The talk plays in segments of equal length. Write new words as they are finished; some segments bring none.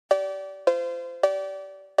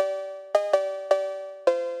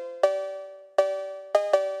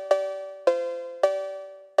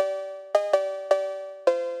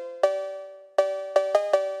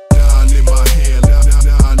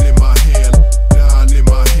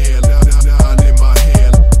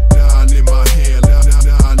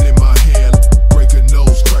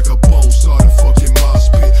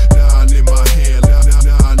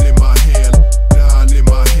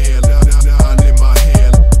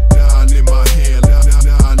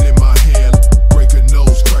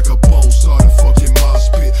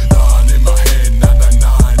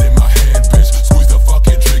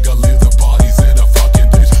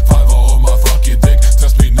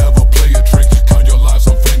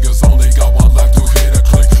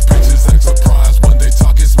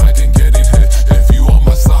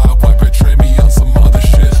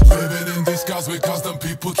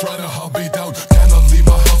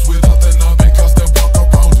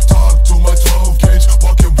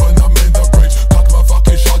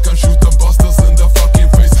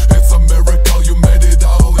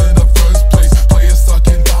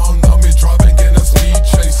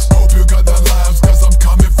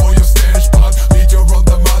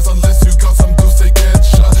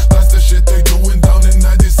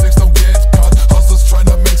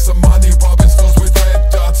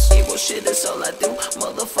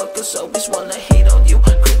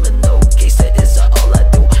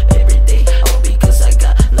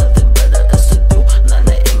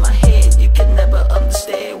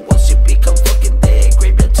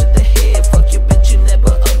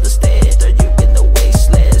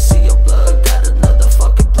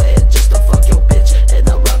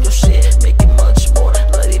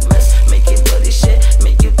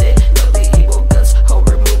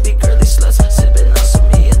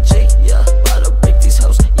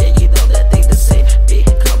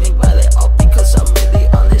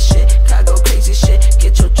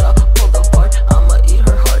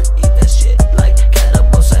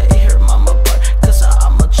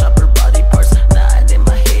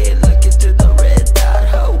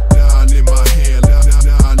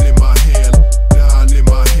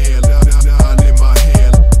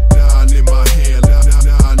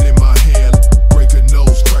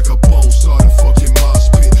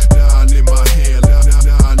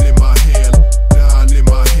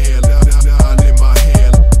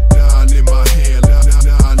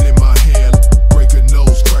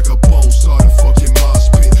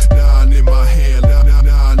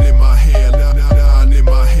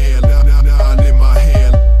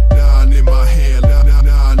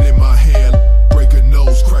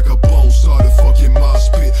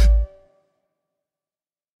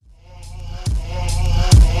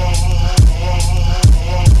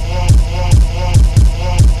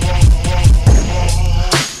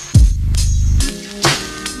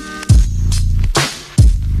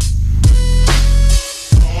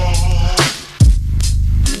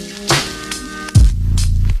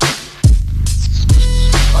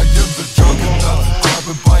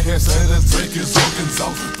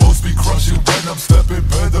walls be crushing when I'm stepping.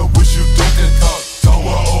 Better wish you don't get caught.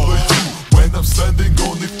 Tower over you when I'm standing,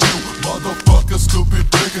 only few motherfuckers could be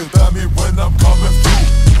bigger than me when I'm coming through.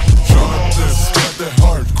 Sharpness got their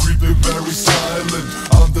heart creeping very silent.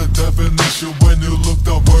 I'm the definition when you look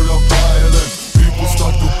the word of violent. People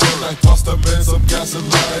start to burn, I toss them in some gas and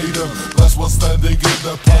light them. Last one standing in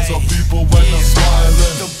the paths of people when I'm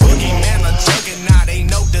smiling. The boogeyman, a juggernaut, ain't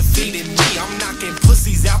no defeating me. I'm knocking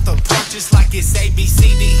pussies out the park just like it's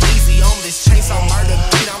ABCD easy. On this chainsaw murder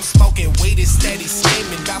beat, I'm smoking weed, it's steady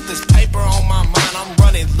scheming. Got this paper on my mind, I'm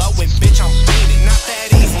running low and bitch, I'm beating. Not that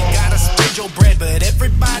easy, gotta spread your bread, but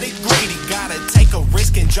everybody greedy. Gotta take a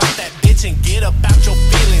risk and drop that bitch and get about your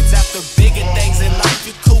feelings. After bigger things in life,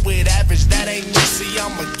 you cool with average, that ain't me. See,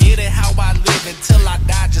 I'ma get it how I live until I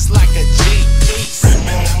die, just like a G. Peace. Ripping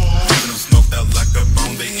out, leaving them smoked out like a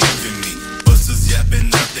bone, they envy me. Busters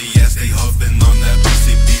yapping out they ass, they huffing on that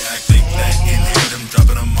PCB. Act they black and hit them,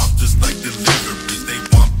 dropping them off just like deliveries. They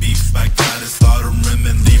want beef, I gotta slaughter them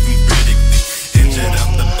and leave them critically injured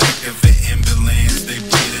out the back of an ambulance. They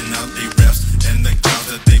bleeding out they raps and the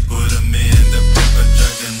cows that they put them in. The paper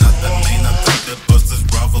juggernaut, the main up top, the busters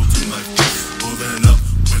grovel to my feet. Pulling up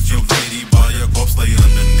with your lady while your corpse lay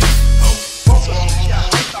underneath. Oh.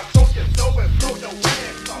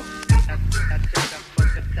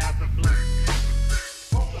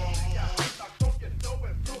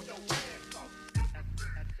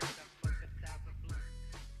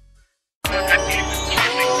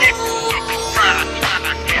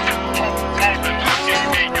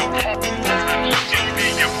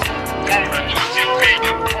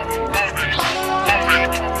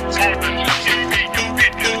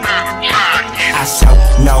 I show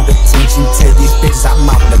no attention to these bitches, I'm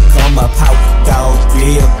out to come up out. Gold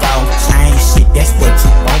drill, gold chain, shit, that's what you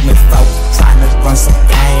want me for. Tryna run some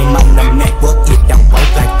game on the network, it don't work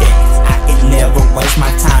like that. I can never waste my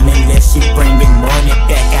time unless she bring me money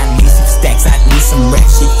back. I need some stacks, I need some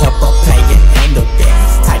racks, she help her play and handle that.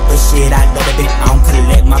 Type of shit I know that been on,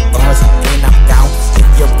 collect my funds and then I'm gone. If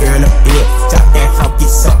your girl a bill, drop that hoe, get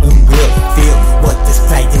something real. Feel what this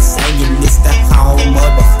play is saying, it's the home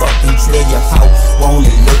motherfucking drill, your hoe.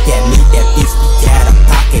 Wanna look at me, that bitch be got a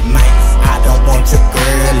pocket, man. I don't want your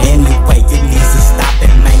girl anyway, you need to stop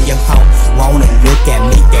it, man. Your hoe wanna look at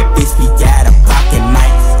me, that bitch be got a pocket,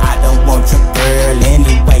 man. I don't want your girl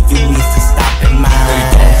anyway, you need to stop it, man. They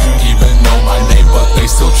don't even know my name, but they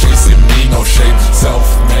still chasing me, no shame.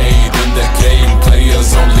 Self-made in the game,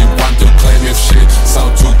 players only want to claim if shit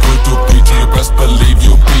sound too good to be true. Best believe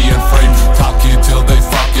you be in frame. Cocky till they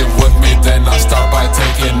fucking with me, then I start by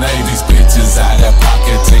taking aim. These bitches out of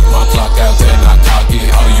pocket, take my clock out, then I cock it.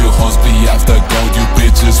 All you hoes be after gold, you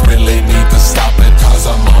bitches really need to stop it. Cause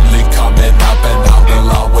I'm only coming up and I will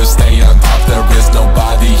always stay on top. There is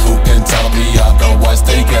nobody who can tell me otherwise,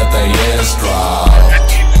 they get their ears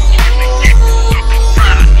dropped.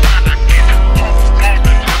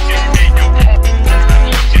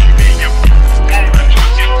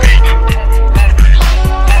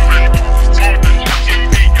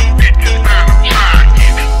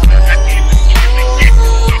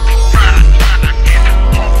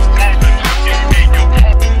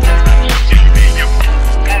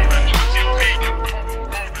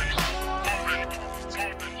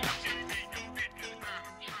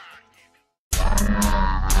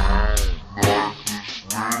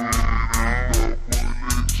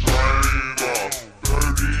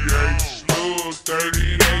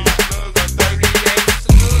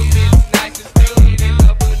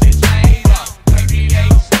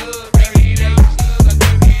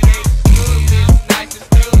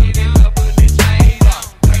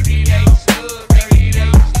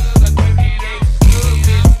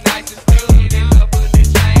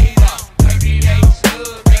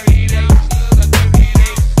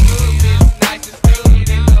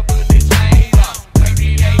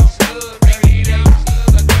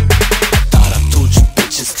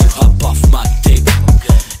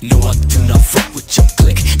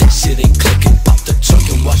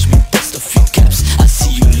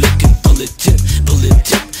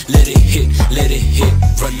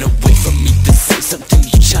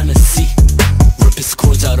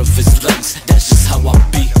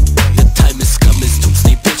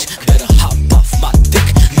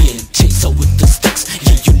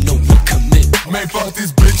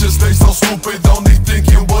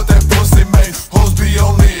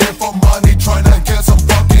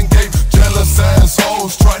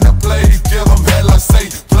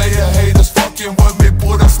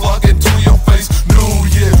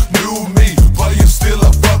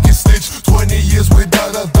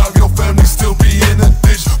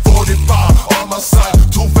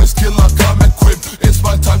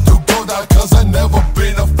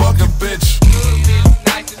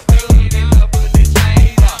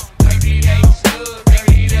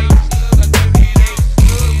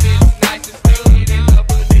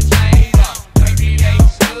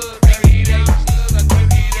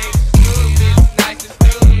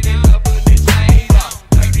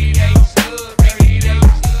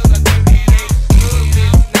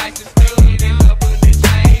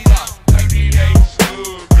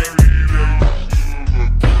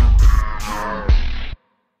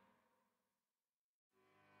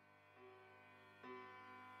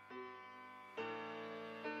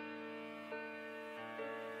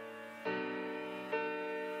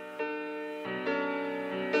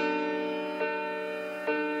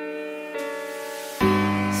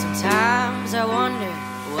 Sometimes I wonder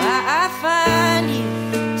why I find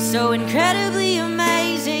you so incredibly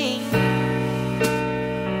amazing.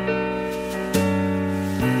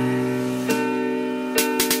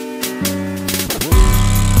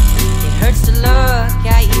 It hurts to look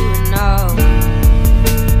at you and know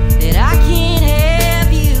that I can't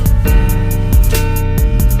have you.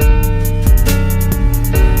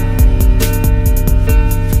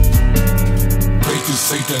 Pray to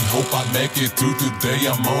Satan, hope I make it through today.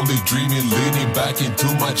 I'm only dreaming, leaning back into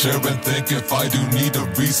my chair and think if I do need a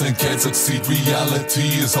reason, can't succeed.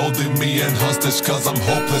 Reality is holding me in hostage cause I'm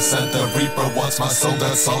hopeless, and the Reaper wants my soul,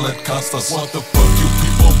 that's all it costs us. What the fuck you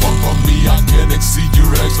people want from me? I can't exceed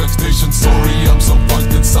your expectations. Sorry, I'm so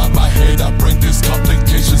fucked inside my head, I bring these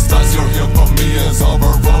complications. Thoughts you're here from me is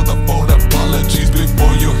over on the phone. Apologies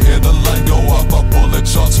before you hear the line go up. A bullet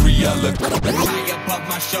shots reality. High above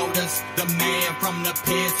my shoulders, the man from the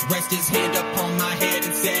pits rest his hand upon my head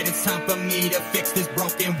and said it's time for me to fix this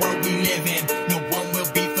broken world we live in. No one will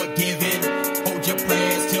be forgiven. Hold your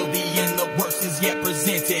prayers till the end, the worst is yet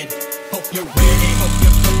presented. Hope you're ready, hope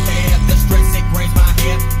you're prepared. The stress it grazed my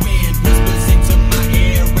head. Wind whispers into my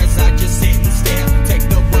ear as I just sit and stare. Take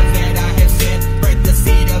the words that I have said, spread the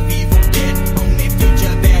seed of evil dead. Only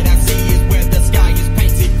future that I see is where the sky is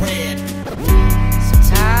painted red.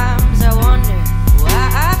 Sometimes I wonder why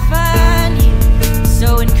I find you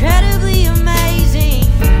so incredibly amazing.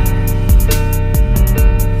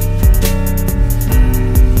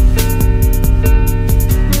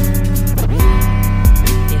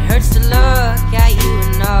 It hurts to look at you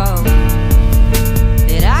and know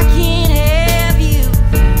that I can't have you.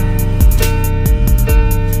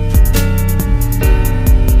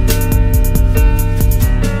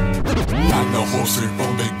 Got no bullshit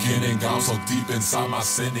from beginning. I'm so deep inside my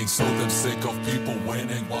sinning, so damn sick of people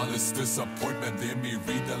winning. While it's disappointment in me,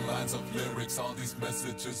 read the lines of lyrics. All these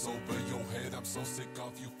messages over your head. I'm so sick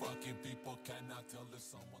of you fucking people. Cannot tell if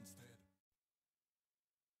someone's dead.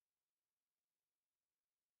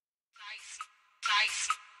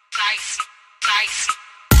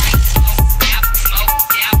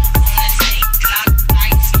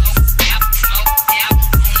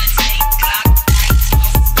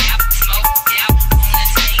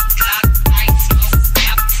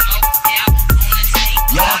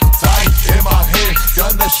 Lock tight in my head,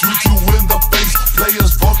 gonna shoot you in the face.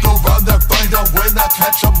 Players fucked around and find out when I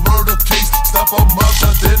catch a murder case. Step a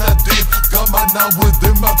mother, then I dip. Got my now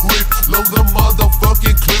within my grip. Load the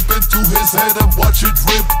motherfucking clip into his head and watch it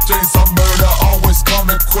drip. Chase a murder, always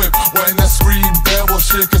come equipped. When I scream, there will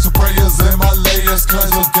shit, get some prayers in my layers.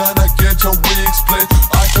 Cause you're gonna get your wings split.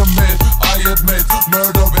 I commit, I admit,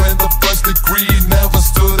 murder in the first degree. Never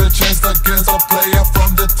stood a chance against a player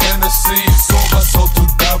from the Tennessee. Sold my soul to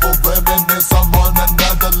devil, reminisce, I'm on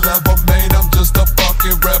another level. Mate, I'm just a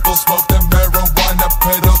fucking rebel. Smoke the marijuana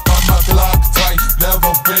pedal on my block tight.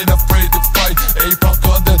 Never been afraid to fight. Apoc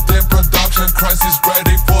on the damn production. Krysis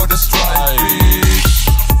ready for the strike, bitch.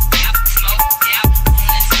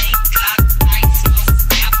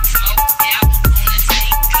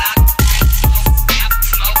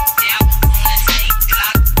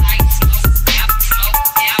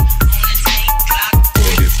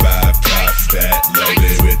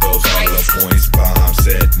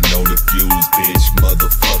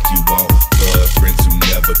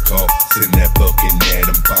 Send that fucking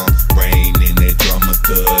atom bomb, rain in that drummer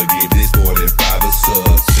thug. It is 45 a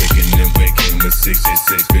sub, sickening wicked with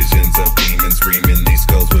 66 visions of demons screaming. These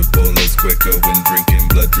skulls with bullets quicker when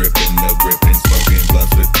drinking, blood dripping, no gripping, smoking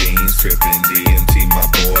blunts with fiends, tripping. DMT, my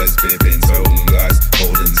boys bipping, holding guys,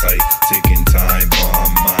 holding tight, ticking time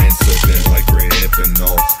bomb, mind slipping like red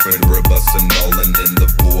hypnol. Murderer busting Nolan in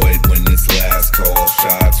the void when it's last call,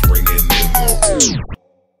 shots ringing in.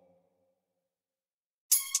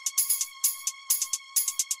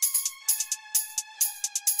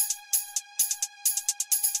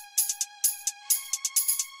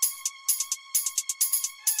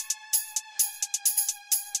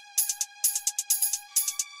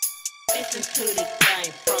 Listen to the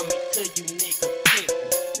game from me to you nigga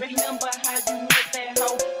pimpin'. Remember how you met that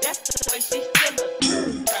hoe? That's the way she still a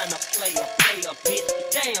tryna play a bitch.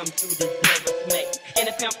 Damn, you deserve a smack. And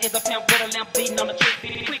a pimp is a pimp with a lamp beating on the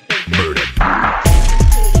tree. Quick, Murda.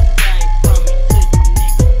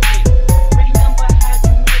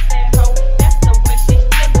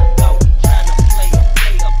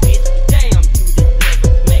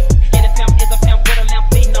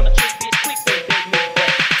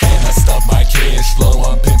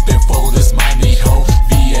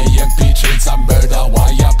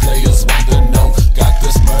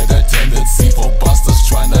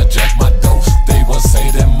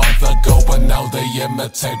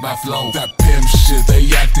 imitate my flow. That pimp shit, they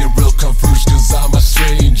acting real confused cause I'm a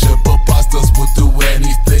stranger. But bosses would do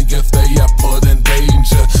anything if they are put in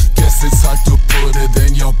danger. Guess it's hard to put it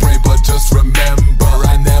in your brain, but just remember,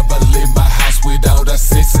 I never leave my house without a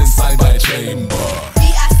 6 inside my chamber.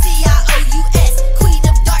 VICIOUS, queen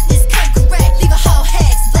of darkness, come correct. Leave a whole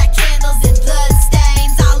hex, black candles and blood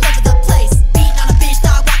stains all over the place. Beating on a bitch,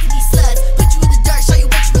 start walking these sluts. Put you in the dirt, show you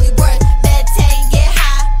what you really worth. Meditate, get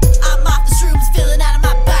high. I'm off the shrooms, feeling out of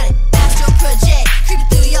my body. Astral project, creeping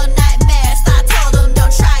through your nightmares. I told them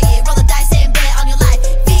don't try it. Roll the dice and bet on your life.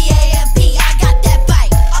 VAMP, I got that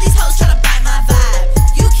bite. All these hoes tryna bite my vibe.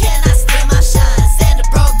 You cannot steal my shine. Send a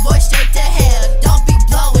broke boy straight to hell. Don't be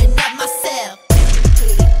blowing up my cell.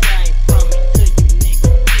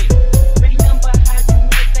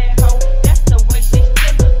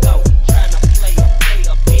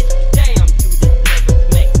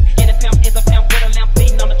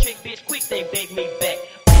 They beg me back.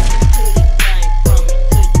 To the game from me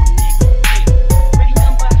till you niggas quit.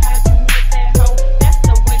 Remember how you met that hoe? That's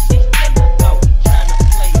the way she still a go. Tryna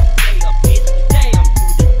play a bitch. Damn,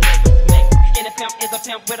 you the devil's make. And a pimp is a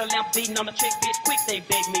pimp with a lamp beating on the trick, bitch. Quick, they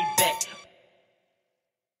beg me back.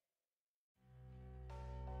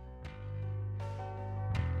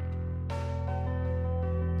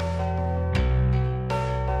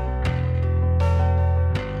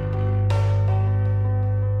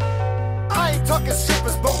 Talking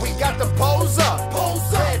strippers, but we got the pose up.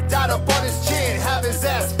 Red dot up on his chin, have his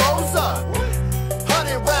ass froze up.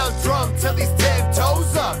 100-round drum till he's 10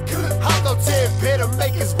 toes up. Hollow tip hit him,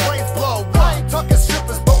 make his brains blow. I ain't talking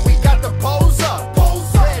strippers, but we got the pose up.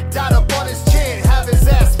 Red dot up on his chin, have his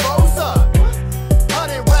ass froze up.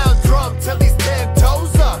 100-round drum till he's 10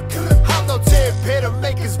 toes up. Hollow tip hit him,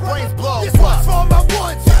 make his brains blow. This one's for all my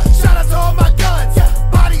ones, shout out to all my guns.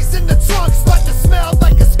 Bodies in the trunk, start to smell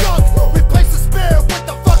like a skunk. Replace the spare with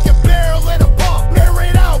the fucking barrel and a pump. Air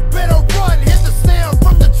it out, better run, hit the snare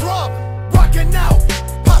from the drum. Rocking out,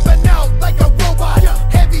 popping out like a robot.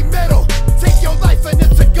 Heavy metal, take your life and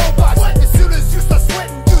it's a go box. As soon as you start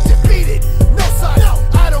sweating, you defeated. No socks,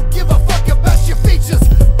 I don't give a fuck about your features.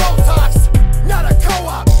 Botox, not a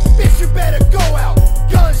co-op, bitch you better go out.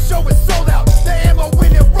 Gun show is sold out, the ammo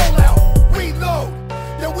in and roll out. Reload,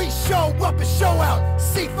 then we show up and show out.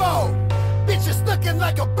 C4, bitches looking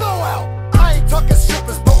like a blowout. I ain't talking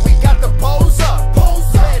strippers, but